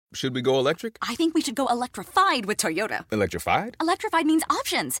Should we go electric? I think we should go electrified with Toyota. Electrified? Electrified means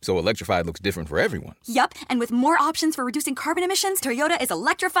options. So electrified looks different for everyone. Yup, and with more options for reducing carbon emissions, Toyota is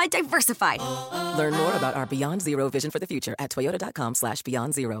electrified diversified. Learn more about our Beyond Zero vision for the future at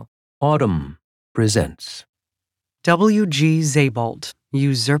toyota.com/Beyond Zero. Autumn presents W.G. Sebald,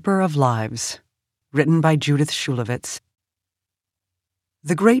 Usurper of Lives, written by Judith Shulevitz.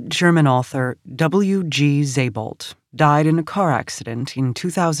 The great German author W.G. Sebald died in a car accident in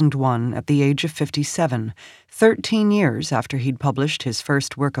 2001 at the age of 57, 13 years after he'd published his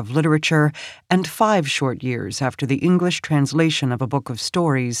first work of literature and 5 short years after the English translation of a book of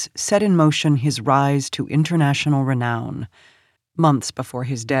stories set in motion his rise to international renown. Months before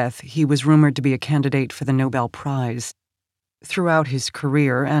his death, he was rumored to be a candidate for the Nobel Prize. Throughout his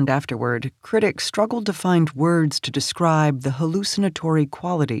career and afterward, critics struggled to find words to describe the hallucinatory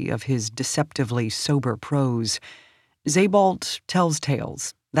quality of his deceptively sober prose. Sebald tells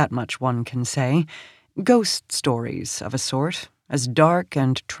tales, that much one can say, ghost stories of a sort, as dark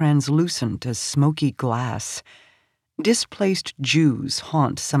and translucent as smoky glass. Displaced Jews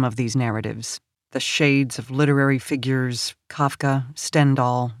haunt some of these narratives. The shades of literary figures, Kafka,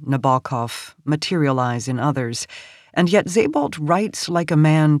 Stendhal, Nabokov, materialize in others. And yet Sebald writes like a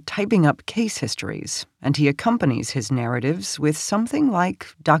man typing up case histories, and he accompanies his narratives with something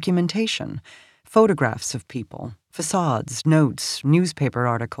like documentation, photographs of people, facades, notes, newspaper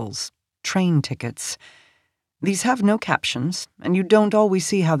articles, train tickets. These have no captions, and you don't always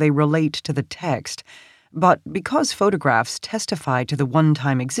see how they relate to the text, but because photographs testify to the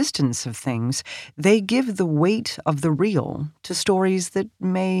one-time existence of things, they give the weight of the real to stories that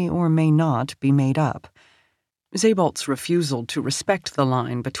may or may not be made up. Sebald's refusal to respect the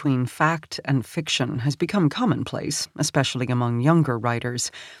line between fact and fiction has become commonplace, especially among younger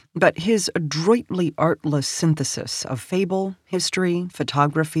writers, but his adroitly artless synthesis of fable, history,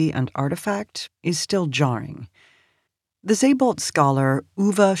 photography, and artifact is still jarring. The Sebald scholar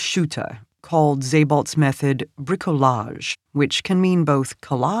Uwe Schutte called Sebald's method bricolage, which can mean both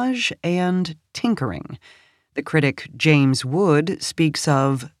collage and tinkering. The critic James Wood speaks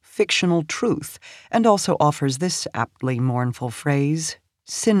of fictional truth, and also offers this aptly mournful phrase,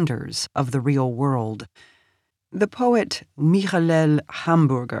 cinders of the real world. The poet Michael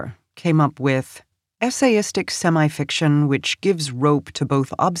Hamburger came up with essayistic semi-fiction which gives rope to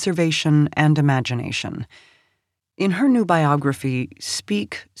both observation and imagination. In her new biography,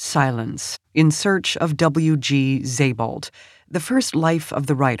 Speak Silence, in search of W.G. Sebald, the first life of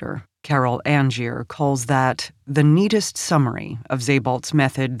the writer, Carol Angier, calls that the neatest summary of Sebald's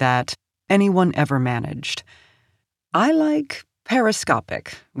method that anyone ever managed. I like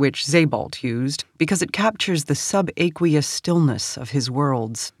periscopic, which Sebald used, because it captures the subaqueous stillness of his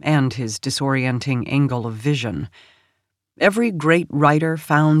worlds and his disorienting angle of vision. Every great writer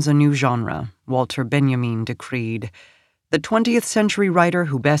founds a new genre, Walter Benjamin decreed. The 20th century writer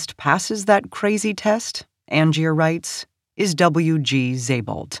who best passes that crazy test, Angier writes, is W.G.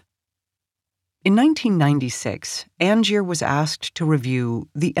 Sebald. In 1996, Angier was asked to review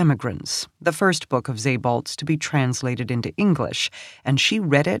The Emigrants, the first book of Sebald's to be translated into English, and she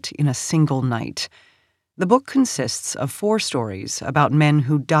read it in a single night. The book consists of 4 stories about men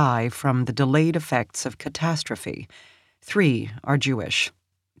who die from the delayed effects of catastrophe. 3 are Jewish.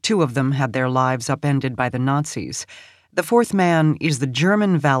 2 of them had their lives upended by the Nazis. The 4th man is the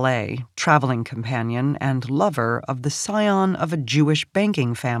German valet, traveling companion, and lover of the scion of a Jewish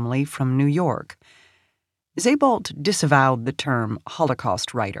banking family from New York. Sebald disavowed the term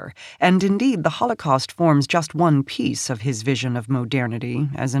Holocaust writer, and indeed the Holocaust forms just one piece of his vision of modernity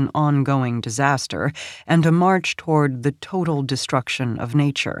as an ongoing disaster and a march toward the total destruction of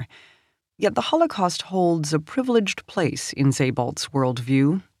nature. Yet the Holocaust holds a privileged place in Sebald's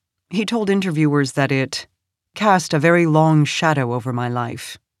worldview. He told interviewers that it cast a very long shadow over my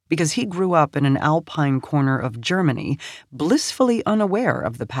life, because he grew up in an alpine corner of Germany, blissfully unaware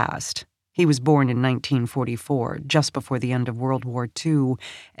of the past. He was born in 1944, just before the end of World War II,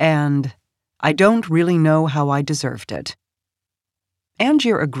 and I don't really know how I deserved it.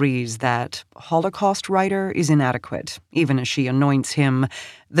 Angier agrees that Holocaust writer is inadequate, even as she anoints him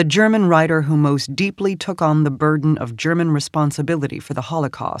the German writer who most deeply took on the burden of German responsibility for the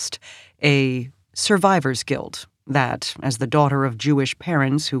Holocaust, a survivor's guilt that, as the daughter of Jewish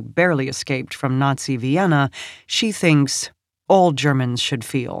parents who barely escaped from Nazi Vienna, she thinks all Germans should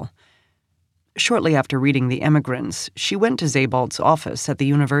feel. Shortly after reading The Emigrants, she went to Sebald's office at the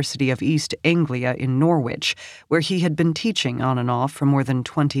University of East Anglia in Norwich, where he had been teaching on and off for more than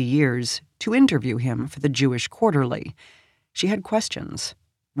 20 years, to interview him for the Jewish Quarterly. She had questions.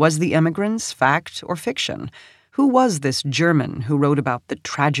 Was The Emigrants fact or fiction? Who was this German who wrote about the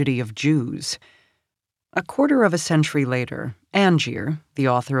tragedy of Jews? A quarter of a century later, Angier, the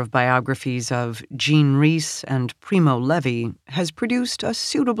author of biographies of Jean Rhys and Primo Levi, has produced a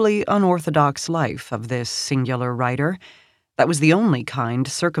suitably unorthodox life of this singular writer. That was the only kind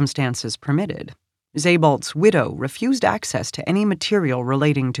circumstances permitted. Sebald's widow refused access to any material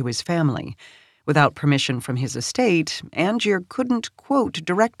relating to his family. Without permission from his estate, Angier couldn't quote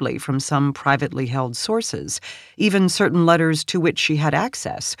directly from some privately held sources, even certain letters to which she had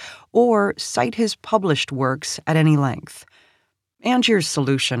access, or cite his published works at any length. Angier's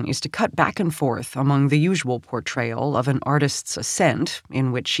solution is to cut back and forth among the usual portrayal of an artist's ascent,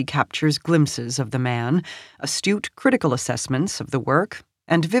 in which she captures glimpses of the man, astute critical assessments of the work,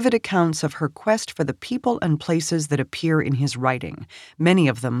 and vivid accounts of her quest for the people and places that appear in his writing, many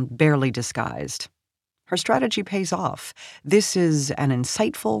of them barely disguised. Her strategy pays off. This is an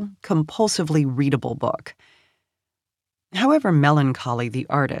insightful, compulsively readable book. However melancholy the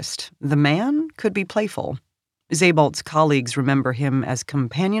artist, the man could be playful. Sebald's colleagues remember him as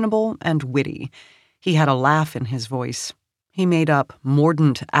companionable and witty. He had a laugh in his voice. He made up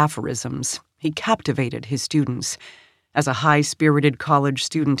mordant aphorisms. He captivated his students. As a high-spirited college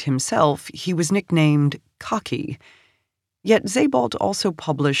student himself, he was nicknamed Cocky. Yet Sebald also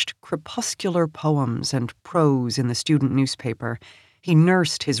published crepuscular poems and prose in the student newspaper. He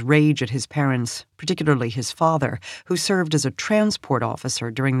nursed his rage at his parents, particularly his father, who served as a transport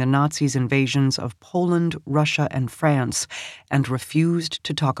officer during the Nazis' invasions of Poland, Russia, and France, and refused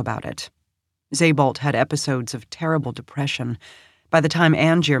to talk about it. Sebald had episodes of terrible depression. By the time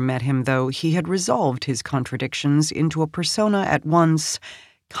Angier met him, though, he had resolved his contradictions into a persona at once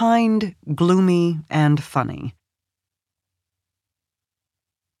kind, gloomy, and funny.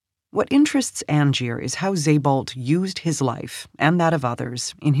 What interests Angier is how Sebald used his life, and that of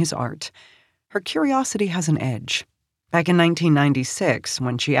others, in his art. Her curiosity has an edge. Back in 1996,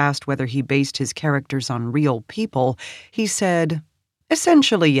 when she asked whether he based his characters on real people, he said,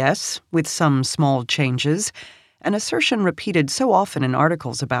 "Essentially, yes, with some small changes," an assertion repeated so often in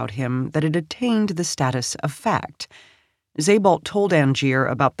articles about him that it attained the status of fact. Sebald told Angier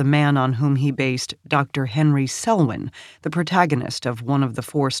about the man on whom he based Dr. Henry Selwyn, the protagonist of one of the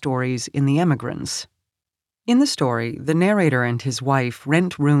 4 stories in The Emigrants. In the story, the narrator and his wife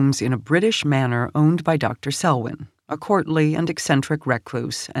rent rooms in a British manor owned by Dr. Selwyn, a courtly and eccentric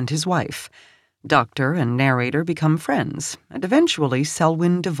recluse, and his wife. Doctor and narrator become friends, and eventually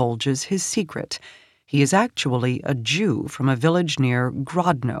Selwyn divulges his secret. He is actually a Jew from a village near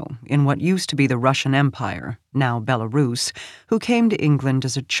Grodno, in what used to be the Russian Empire, now Belarus, who came to England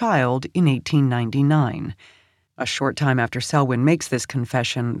as a child in 1899. A short time after Selwyn makes this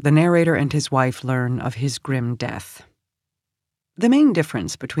confession, the narrator and his wife learn of his grim death. The main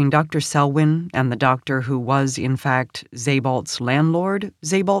difference between Dr. Selwyn and the doctor who was, in fact, Sebald's landlord,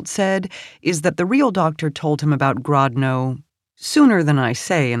 Sebald said, is that the real doctor told him about Grodno sooner than I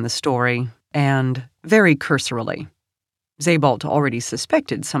say in the story, and very cursorily. Sebald already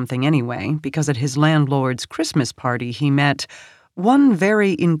suspected something anyway, because at his landlord's Christmas party he met one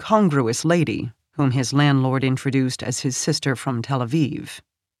very incongruous lady, whom his landlord introduced as his sister from Tel Aviv.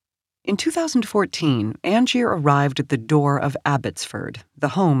 In 2014, Angier arrived at the door of Abbotsford, the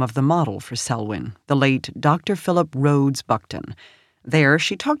home of the model for Selwyn, the late Dr. Philip Rhodes Buckton. There,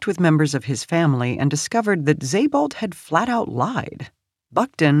 she talked with members of his family and discovered that Sebald had flat out lied.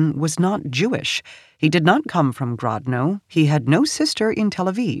 Buckton was not Jewish. He did not come from Grodno. He had no sister in Tel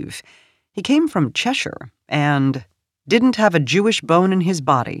Aviv. He came from Cheshire and didn't have a Jewish bone in his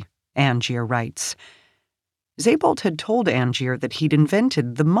body, Angier writes. Sebald had told Angier that he'd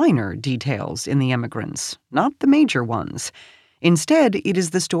invented the minor details in The Emigrants, not the major ones. Instead, it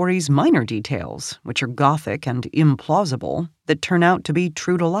is the story's minor details, which are gothic and implausible, that turn out to be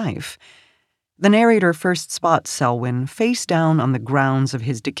true to life. The narrator first spots Selwyn face down on the grounds of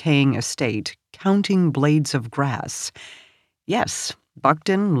his decaying estate, counting blades of grass. Yes,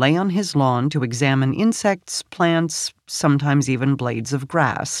 Buckton lay on his lawn to examine insects, plants, sometimes even blades of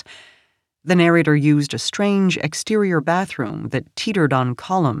grass. The narrator used a strange exterior bathroom that teetered on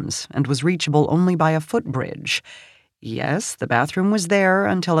columns and was reachable only by a footbridge. Yes, the bathroom was there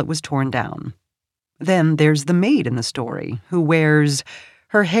until it was torn down. Then there's the maid in the story, who wears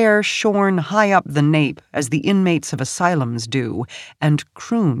her hair shorn high up the nape as the inmates of asylums do, and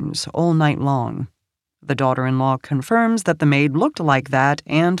croons all night long. The daughter-in-law confirms that the maid looked like that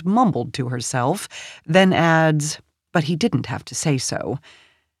and mumbled to herself, then adds, but he didn't have to say so.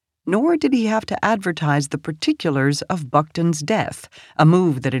 Nor did he have to advertise the particulars of Buckton's death, a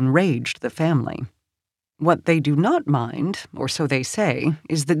move that enraged the family. What they do not mind, or so they say,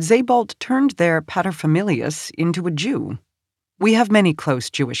 is that Sebald turned their paterfamilias into a Jew. "We have many close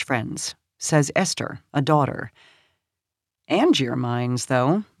Jewish friends," says Esther, a daughter. Angier minds,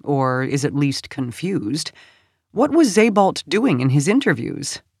 though, or is at least confused. What was Sebald doing in his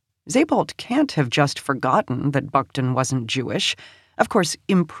interviews? Sebald can't have just forgotten that Buckton wasn't Jewish. Of course,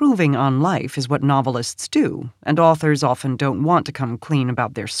 improving on life is what novelists do, and authors often don't want to come clean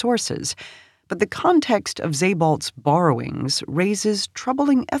about their sources. But the context of Sebald's borrowings raises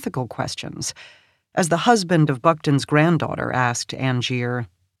troubling ethical questions. As the husband of Buckton's granddaughter asked Angier,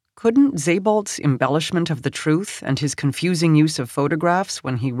 couldn't Sebald's embellishment of the truth and his confusing use of photographs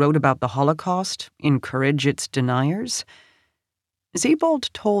when he wrote about the Holocaust encourage its deniers? Sebald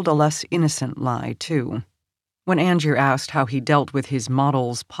told a less innocent lie, too. When Angier asked how he dealt with his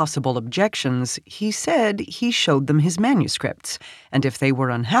model's possible objections, he said he showed them his manuscripts, and if they were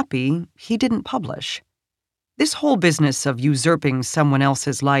unhappy, he didn't publish. "This whole business of usurping someone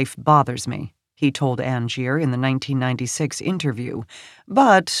else's life bothers me," he told Angier in the 1996 interview.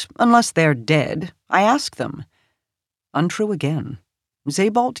 "But unless they're dead, I ask them." Untrue again.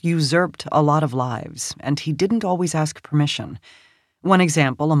 Sebald usurped a lot of lives, and he didn't always ask permission. One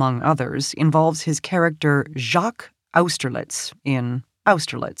example, among others, involves his character Jacques Austerlitz in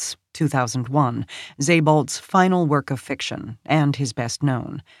Austerlitz, 2001, Sebald's final work of fiction, and his best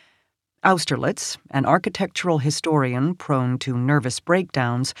known. Austerlitz, an architectural historian prone to nervous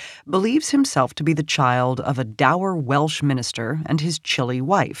breakdowns, believes himself to be the child of a dour Welsh minister and his chilly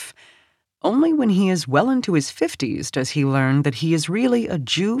wife. Only when he is well into his 50s does he learn that he is really a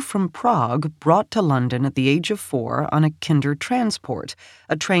Jew from Prague brought to London at the age of 4 on a Kinder transport,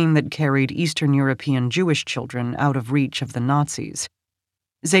 a train that carried Eastern European Jewish children out of reach of the Nazis.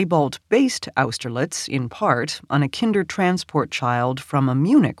 Sebald based Austerlitz, in part, on a Kinder transport child from a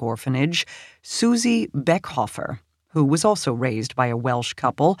Munich orphanage, Susie Beckhofer, who was also raised by a Welsh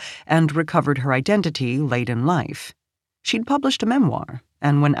couple and recovered her identity late in life. She'd published a memoir,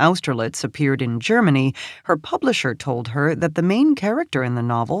 and when Austerlitz appeared in Germany, her publisher told her that the main character in the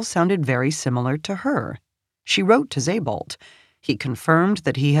novel sounded very similar to her. She wrote to Sebald. He confirmed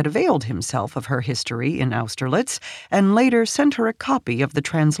that he had availed himself of her history in Austerlitz and later sent her a copy of the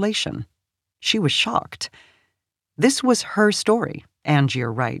translation. She was shocked. This was her story,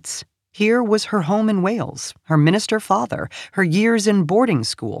 Angier writes. Here was her home in Wales, her minister father, her years in boarding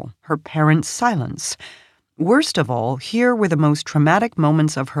school, her parents' silence. Worst of all, here were the most traumatic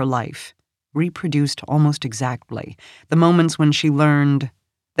moments of her life, reproduced almost exactly, the moments when she learned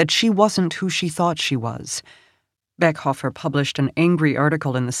that she wasn't who she thought she was. Beckhofer published an angry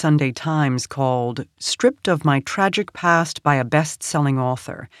article in the Sunday Times called "Stripped of My Tragic Past by a Best-Selling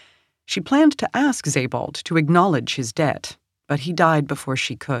Author." She planned to ask Sebald to acknowledge his debt, but he died before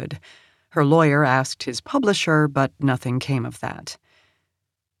she could. Her lawyer asked his publisher, but nothing came of that.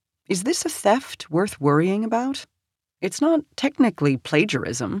 Is this a theft worth worrying about? It's not technically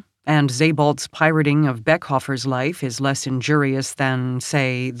plagiarism, and Sebald's pirating of Beckhofer's life is less injurious than,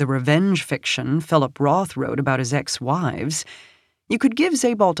 say, the revenge fiction Philip Roth wrote about his ex-wives. You could give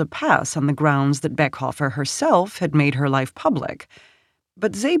Sebald a pass on the grounds that Beckhofer herself had made her life public.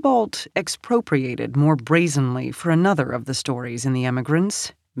 But Sebald expropriated more brazenly for another of the stories in The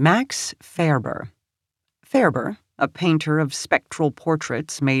Emigrants, Max Ferber. Ferber, a painter of spectral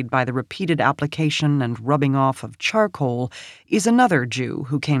portraits made by the repeated application and rubbing off of charcoal, is another Jew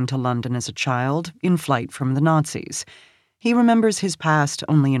who came to London as a child, in flight from the Nazis. He remembers his past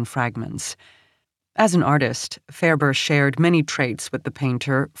only in fragments. As an artist, Ferber shared many traits with the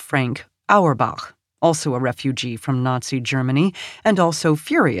painter Frank Auerbach, also a refugee from Nazi Germany, and also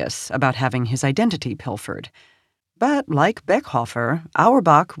furious about having his identity pilfered. But like Beckhofer,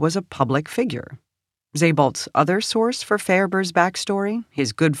 Auerbach was a public figure. Sebald's other source for Ferber's backstory,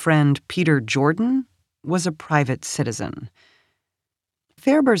 his good friend Peter Jordan, was a private citizen.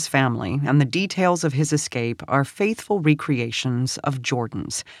 Ferber's family and the details of his escape are faithful recreations of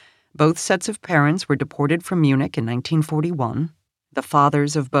Jordan's. Both sets of parents were deported from Munich in 1941. The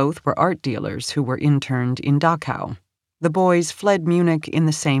fathers of both were art dealers who were interned in Dachau. The boys fled Munich in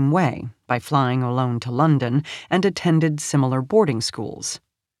the same way, by flying alone to London, and attended similar boarding schools.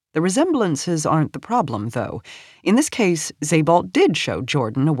 The resemblances aren't the problem, though. In this case, Sebald did show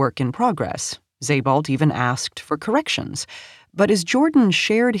Jordan a work in progress. Sebald even asked for corrections. But as Jordan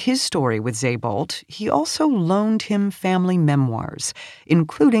shared his story with Sebald, he also loaned him family memoirs,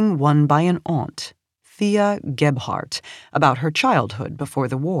 including one by an aunt, Thea Gebhardt, about her childhood before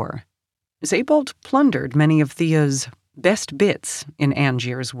the war. Sebald plundered many of Thea's best bits, in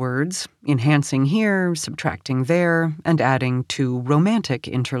Angier's words, enhancing here, subtracting there, and adding 2 romantic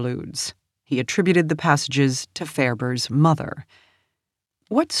interludes. he attributed the passages to Ferber's mother.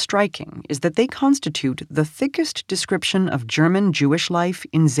 What's striking is that they constitute the thickest description of German Jewish life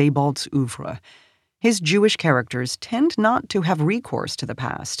in Sebald's oeuvre. His Jewish characters tend not to have recourse to the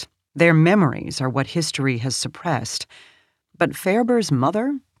past. Their memories are what history has suppressed. But Ferber's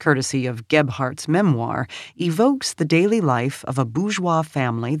mother, courtesy of Gebhardt's memoir, evokes the daily life of a bourgeois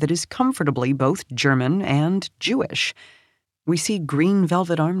family that is comfortably both German and Jewish. We see green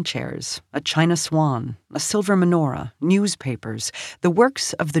velvet armchairs, a china swan, a silver menorah, newspapers, the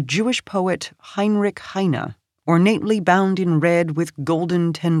works of the Jewish poet Heinrich Heine, ornately bound in red with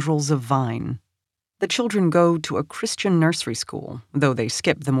golden tendrils of vine. The children go to a Christian nursery school, though they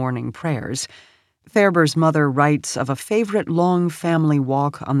skip the morning prayers. Ferber's mother writes of a favorite long family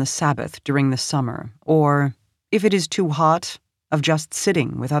walk on the Sabbath during the summer, or, if it is too hot, of just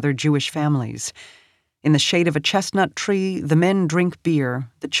sitting with other Jewish families. In the shade of a chestnut tree, the men drink beer,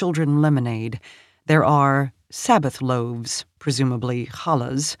 the children lemonade. There are Sabbath loaves, presumably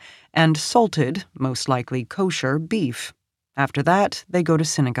challahs, and salted, most likely kosher, beef. After that, they go to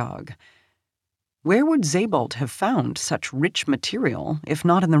synagogue. Where would Sebald have found such rich material, if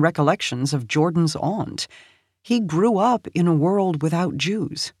not in the recollections of Jordan's aunt? He grew up in a world without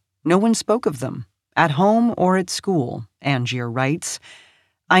Jews. No one spoke of them, at home or at school, Angier writes.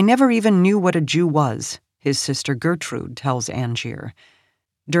 I never even knew what a Jew was, his sister Gertrude tells Angier.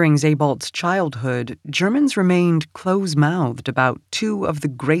 During Sebald's childhood, Germans remained close-mouthed about two of the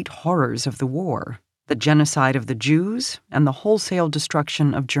great horrors of the war, the genocide of the Jews and the wholesale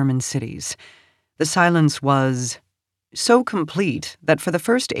destruction of German cities. The silence was so complete that for the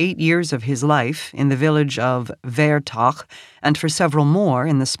first 8 years of his life in the village of Wertach and for several more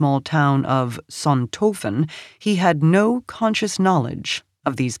in the small town of Sonthofen, he had no conscious knowledge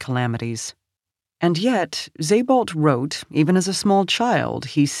of these calamities. And yet, Sebald wrote, even as a small child,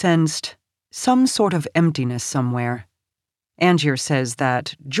 he sensed some sort of emptiness somewhere. Angier says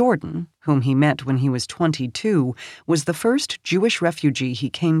that Jordan, whom he met when he was 22, was the first Jewish refugee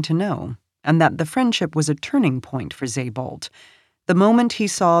he came to know, and that the friendship was a turning point for Sebald. The moment he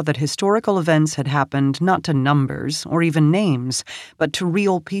saw that historical events had happened not to numbers or even names, but to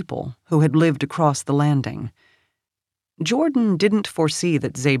real people who had lived across the landing. Jordan didn't foresee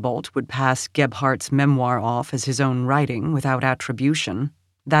that Sebald would pass Gebhardt's memoir off as his own writing without attribution.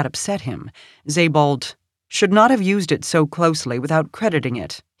 That upset him. Sebald should not have used it so closely without crediting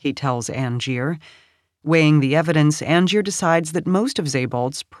it, he tells Angier. Weighing the evidence, Angier decides that most of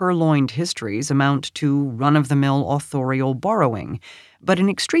Sebald's purloined histories amount to run-of-the-mill authorial borrowing, but in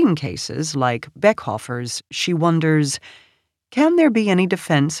extreme cases, like Beckhofer's, she wonders, can there be any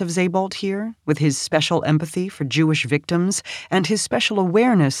defense of Sebald here, with his special empathy for Jewish victims and his special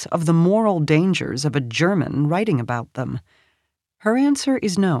awareness of the moral dangers of a German writing about them? Her answer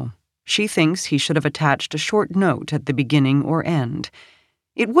is no. She thinks he should have attached a short note at the beginning or end.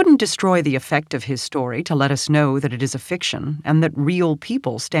 It wouldn't destroy the effect of his story to let us know that it is a fiction and that real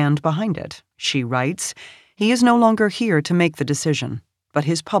people stand behind it, she writes. He is no longer here to make the decision, but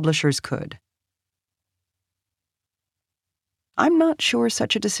his publishers could. I'm not sure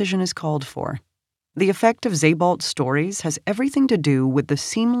such a decision is called for. The effect of Sebald's stories has everything to do with the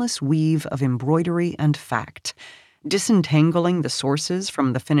seamless weave of embroidery and fact. Disentangling the sources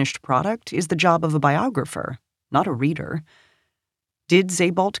from the finished product is the job of a biographer, not a reader. Did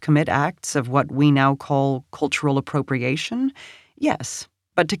Sebald commit acts of what we now call cultural appropriation? Yes,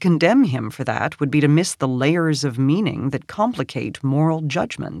 but to condemn him for that would be to miss the layers of meaning that complicate moral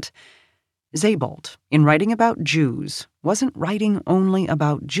judgment. Sebald, in writing about Jews, wasn't writing only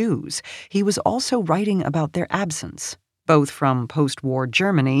about Jews. He was also writing about their absence, both from post-war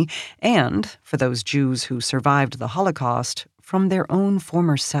Germany and, for those Jews who survived the Holocaust, from their own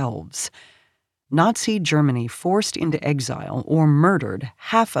former selves. Nazi Germany forced into exile or murdered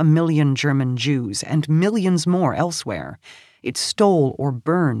 500,000 German Jews and millions more elsewhere. It stole or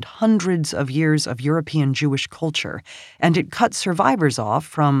burned hundreds of years of European Jewish culture, and it cut survivors off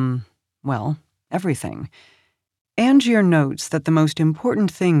from, well, everything. Angier notes that the most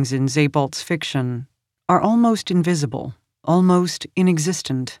important things in Sebald's fiction are almost invisible, almost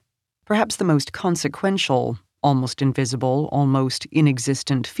inexistent. Perhaps the most consequential, almost invisible, almost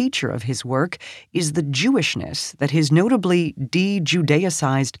inexistent feature of his work is the Jewishness that his notably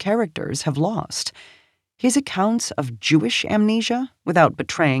de-Judaicized characters have lost. His accounts of Jewish amnesia, without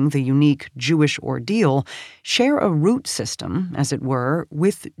betraying the unique Jewish ordeal, share a root system, as it were,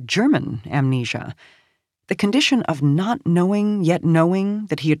 with German amnesia. The condition of not knowing yet knowing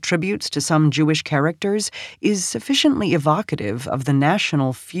that he attributes to some Jewish characters is sufficiently evocative of the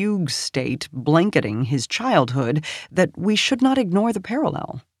national fugue state blanketing his childhood that we should not ignore the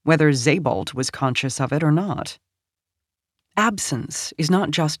parallel. whether Sebald was conscious of it or not. Absence is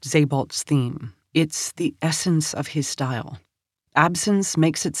not just Sebald's theme, it's the essence of his style. Absence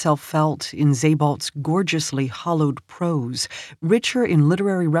makes itself felt in Sebald's gorgeously hollowed prose, richer in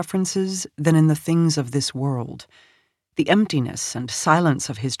literary references than in the things of this world. The emptiness and silence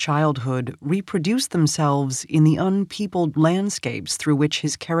of his childhood reproduce themselves in the unpeopled landscapes through which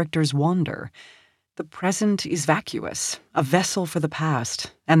his characters wander. The present is vacuous, a vessel for the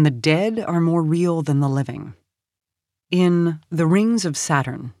past, and the dead are more real than the living. In The Rings of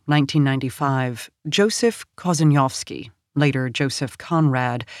Saturn, 1995, Joseph Korzeniowski, later Joseph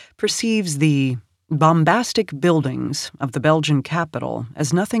Conrad, perceives the bombastic buildings of the Belgian capital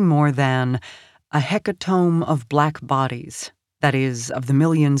as nothing more than a hecatomb of black bodies, that is, of the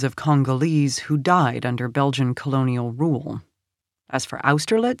millions of Congolese who died under Belgian colonial rule. As for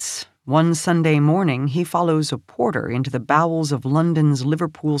Austerlitz, one Sunday morning he follows a porter into the bowels of London's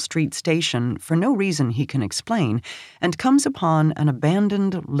Liverpool Street station for no reason he can explain, and comes upon an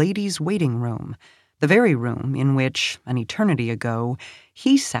abandoned ladies' waiting room, the very room in which, an eternity ago,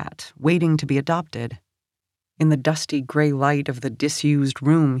 he sat waiting to be adopted. In the dusty gray light of the disused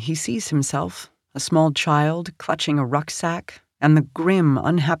room he sees himself, a small child clutching a rucksack, and the grim,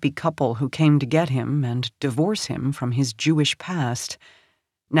 unhappy couple who came to get him and divorce him from his Jewish past.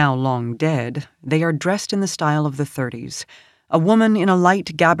 Now long dead, they are dressed in the style of the 30s. A woman in a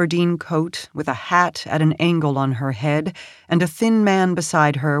light gabardine coat with a hat at an angle on her head, and a thin man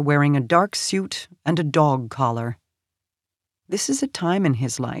beside her wearing a dark suit and a dog collar. This is a time in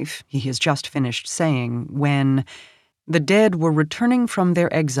his life, he has just finished saying, when the dead were returning from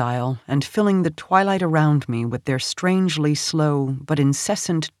their exile and filling the twilight around me with their strangely slow but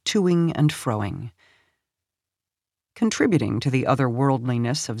incessant toing and froing. Contributing to the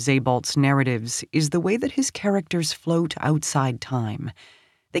otherworldliness of Sebald's narratives is the way that his characters float outside time.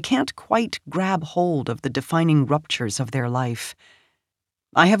 They can't quite grab hold of the defining ruptures of their life.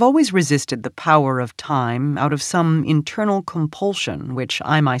 I have always resisted the power of time out of some internal compulsion which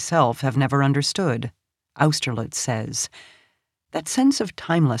I myself have never understood, Austerlitz says. That sense of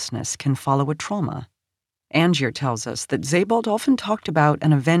timelessness can follow a trauma. Angier tells us that Sebald often talked about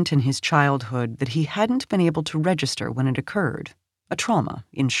an event in his childhood that he hadn't been able to register when it occurred. A trauma,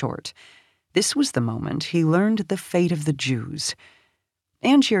 in short. This was the moment he learned the fate of the Jews.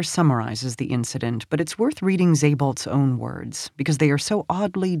 Angier summarizes the incident, but it's worth reading Sebald's own words, because they are so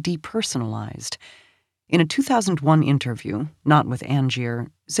oddly depersonalized. In a 2001 interview, not with Angier,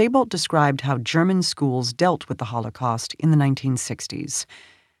 Sebald described how German schools dealt with the Holocaust in the 1960s.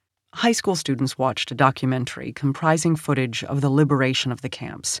 High school students watched a documentary comprising footage of the liberation of the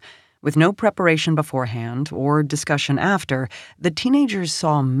camps. With no preparation beforehand or discussion after, the teenagers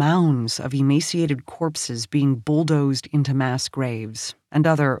saw mounds of emaciated corpses being bulldozed into mass graves and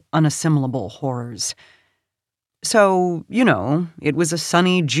other unassimilable horrors. So, it was a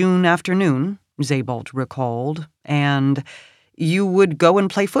sunny June afternoon, Sebald recalled, and you would go and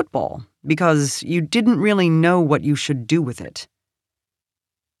play football because you didn't really know what you should do with it.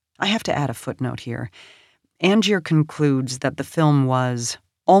 I have to add a footnote here. Angier concludes that the film was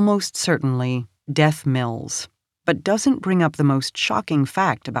almost certainly Death Mills, but doesn't bring up the most shocking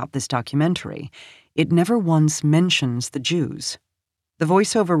fact about this documentary. It never once mentions the Jews. The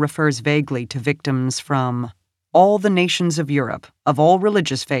voiceover refers vaguely to victims from all the nations of Europe, of all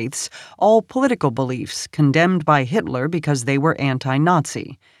religious faiths, all political beliefs, condemned by Hitler because they were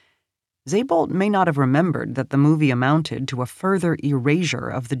anti-Nazi. Sebald may not have remembered that the movie amounted to a further erasure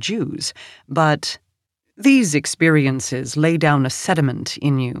of the Jews, but these experiences lay down a sediment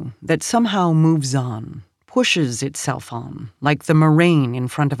in you that somehow moves on, pushes itself on, like the moraine in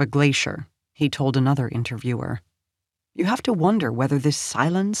front of a glacier, he told another interviewer. You have to wonder whether this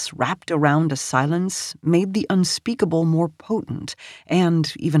silence wrapped around a silence made the unspeakable more potent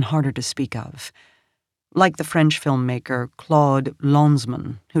and even harder to speak of. Like the French filmmaker Claude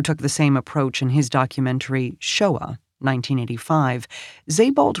Lanzmann, who took the same approach in his documentary Shoah, 1985,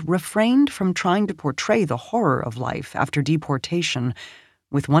 Sebald refrained from trying to portray the horror of life after deportation,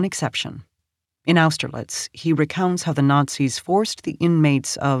 with one exception. In Austerlitz, he recounts how the Nazis forced the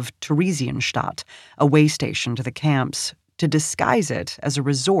inmates of Theresienstadt, a way station to the camps, to disguise it as a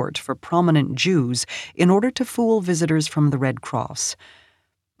resort for prominent Jews in order to fool visitors from the Red Cross.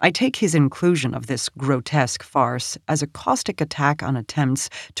 I take his inclusion of this grotesque farce as a caustic attack on attempts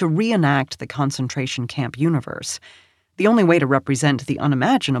to reenact the concentration camp universe. The only way to represent the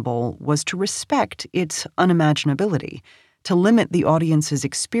unimaginable was to respect its unimaginability, to limit the audience's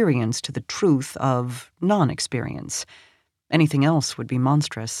experience to the truth of non-experience. Anything else would be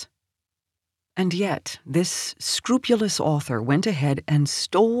monstrous. And yet, this scrupulous author went ahead and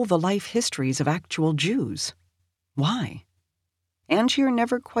stole the life histories of actual Jews. Why? Angier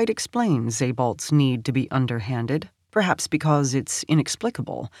never quite explains Sebald's need to be underhanded, perhaps because it's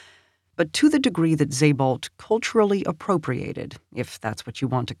inexplicable. But to the degree that Sebald culturally appropriated, if that's what you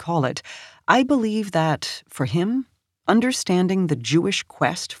want to call it, I believe that, for him, understanding the Jewish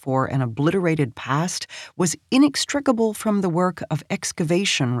quest for an obliterated past was inextricable from the work of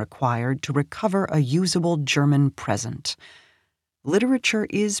excavation required to recover a usable German present. Literature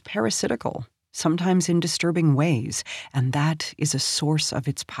is parasitical, sometimes in disturbing ways, and that is a source of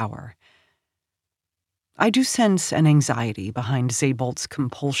its power. I do sense an anxiety behind Sebald's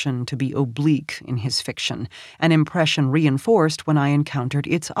compulsion to be oblique in his fiction, an impression reinforced when I encountered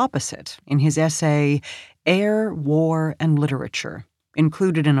its opposite in his essay, Air, War, and Literature,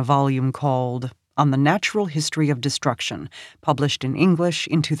 included in a volume called On the Natural History of Destruction, published in English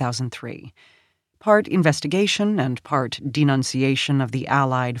in 2003. Part investigation and part denunciation of the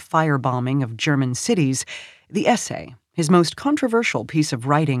Allied firebombing of German cities, the essay, his most controversial piece of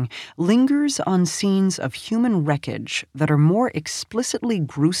writing, lingers on scenes of human wreckage that are more explicitly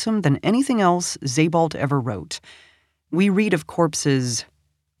gruesome than anything else Sebald ever wrote. We read of corpses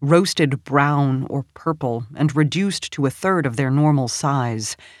roasted brown or purple and reduced to a third of their normal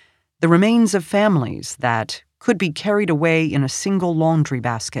size, the remains of families that could be carried away in a single laundry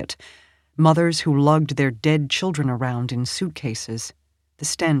basket, mothers who lugged their dead children around in suitcases, the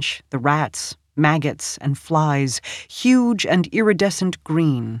stench, the rats, maggots, and flies, huge and iridescent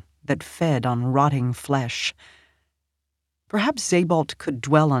green, that fed on rotting flesh. Perhaps Sebald could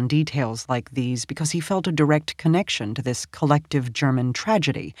dwell on details like these because he felt a direct connection to this collective German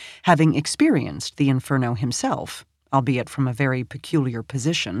tragedy, having experienced the Inferno himself, albeit from a very peculiar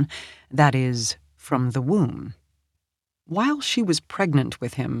position, that is, from the womb. While she was pregnant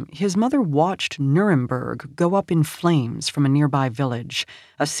with him, his mother watched Nuremberg go up in flames from a nearby village,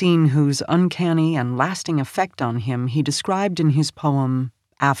 a scene whose uncanny and lasting effect on him he described in his poem,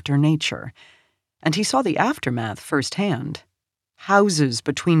 After Nature. And he saw the aftermath firsthand. Houses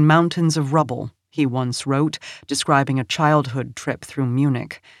between mountains of rubble, he once wrote, describing a childhood trip through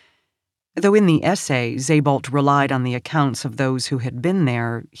Munich. Though in the essay Sebald relied on the accounts of those who had been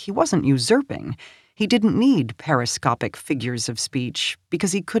there, he wasn't usurping. He didn't need periscopic figures of speech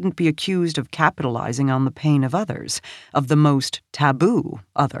because he couldn't be accused of capitalizing on the pain of others, of the most taboo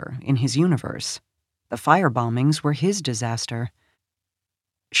other in his universe. The firebombings were his disaster.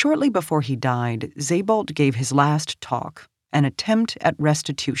 Shortly before he died, Sebald gave his last talk, an attempt at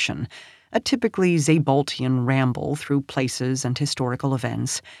restitution, a typically Sebaldian ramble through places and historical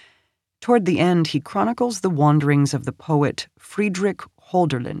events. Toward the end, he chronicles the wanderings of the poet Friedrich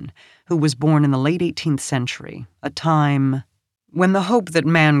Hölderlin, who was born in the late 18th century, a time when the hope that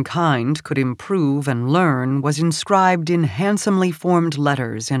mankind could improve and learn was inscribed in handsomely formed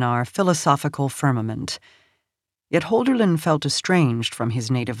letters in our philosophical firmament. Yet Hölderlin felt estranged from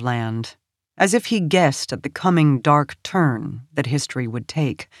his native land, as if he guessed at the coming dark turn that history would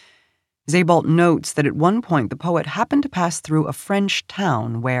take. Sebald notes that at one point the poet happened to pass through a French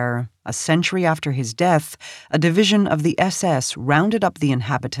town where, a century after his death, a division of the SS rounded up the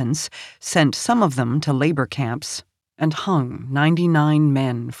inhabitants, sent some of them to labor camps, and hung 99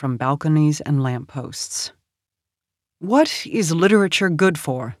 men from balconies and lampposts. What is literature good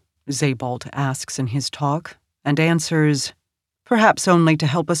for? Sebald asks in his talk, and answers, perhaps only to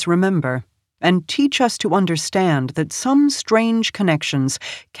help us remember, and teach us to understand that some strange connections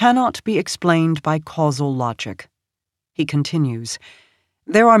cannot be explained by causal logic. He continues,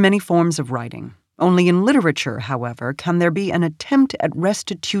 there are many forms of writing. Only in literature, however, can there be an attempt at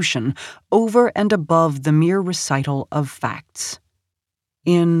restitution over and above the mere recital of facts.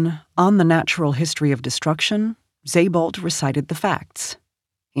 In On the Natural History of Destruction, Sebald recited the facts.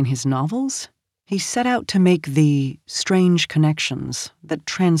 In his novels, he set out to make the strange connections that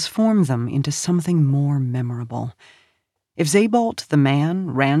transform them into something more memorable. If Sebald the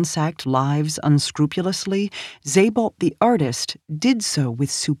man ransacked lives unscrupulously, Sebald the artist did so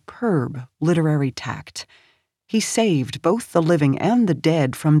with superb literary tact. He saved both the living and the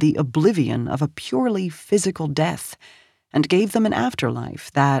dead from the oblivion of a purely physical death, and gave them an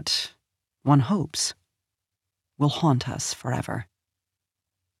afterlife that, one hopes, will haunt us forever.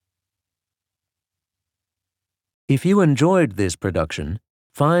 If you enjoyed this production,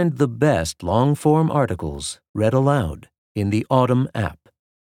 find the best long-form articles read aloud in the Autumn app,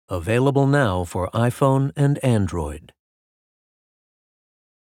 available now for iPhone and Android.